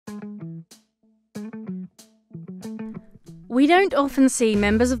We don't often see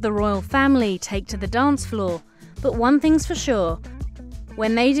members of the royal family take to the dance floor, but one thing's for sure.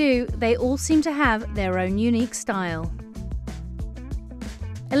 When they do, they all seem to have their own unique style.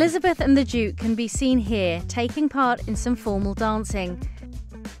 Elizabeth and the Duke can be seen here taking part in some formal dancing.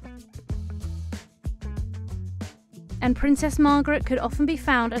 And Princess Margaret could often be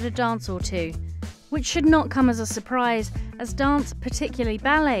found at a dance or two, which should not come as a surprise, as dance, particularly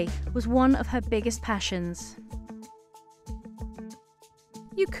ballet, was one of her biggest passions.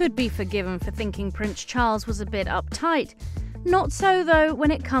 You could be forgiven for thinking Prince Charles was a bit uptight. Not so though when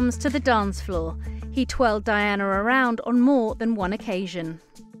it comes to the dance floor. He twirled Diana around on more than one occasion.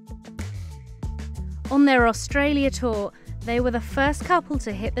 On their Australia tour, they were the first couple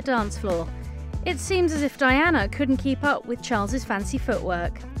to hit the dance floor. It seems as if Diana couldn't keep up with Charles's fancy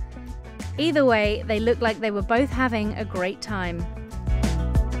footwork. Either way, they looked like they were both having a great time.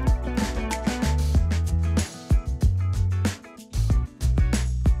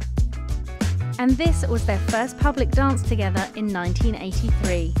 And this was their first public dance together in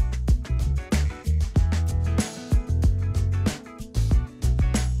 1983.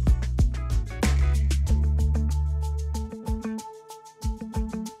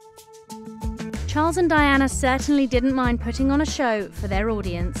 Charles and Diana certainly didn't mind putting on a show for their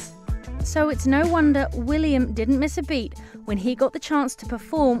audience. So it's no wonder William didn't miss a beat when he got the chance to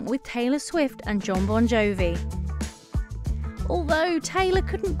perform with Taylor Swift and Jon Bon Jovi. Although Taylor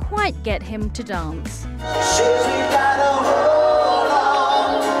couldn't quite get him to dance.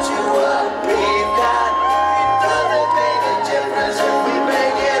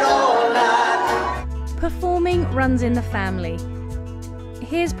 Performing runs in the family.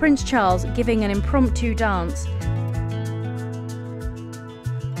 Here's Prince Charles giving an impromptu dance.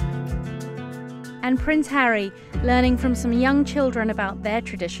 And Prince Harry learning from some young children about their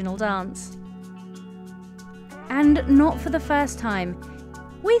traditional dance. And not for the first time,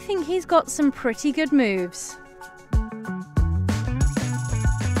 we think he's got some pretty good moves.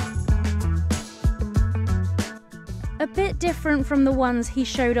 A bit different from the ones he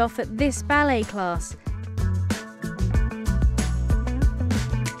showed off at this ballet class.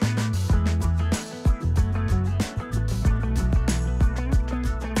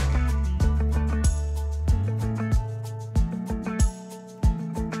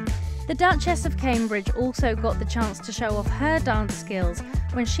 The Duchess of Cambridge also got the chance to show off her dance skills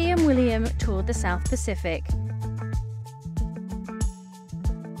when she and William toured the South Pacific.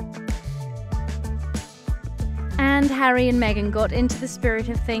 And Harry and Meghan got into the spirit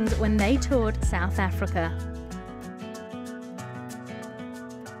of things when they toured South Africa.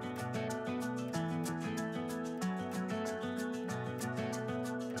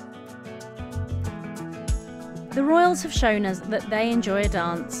 The royals have shown us that they enjoy a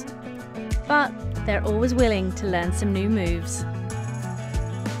dance, but they're always willing to learn some new moves.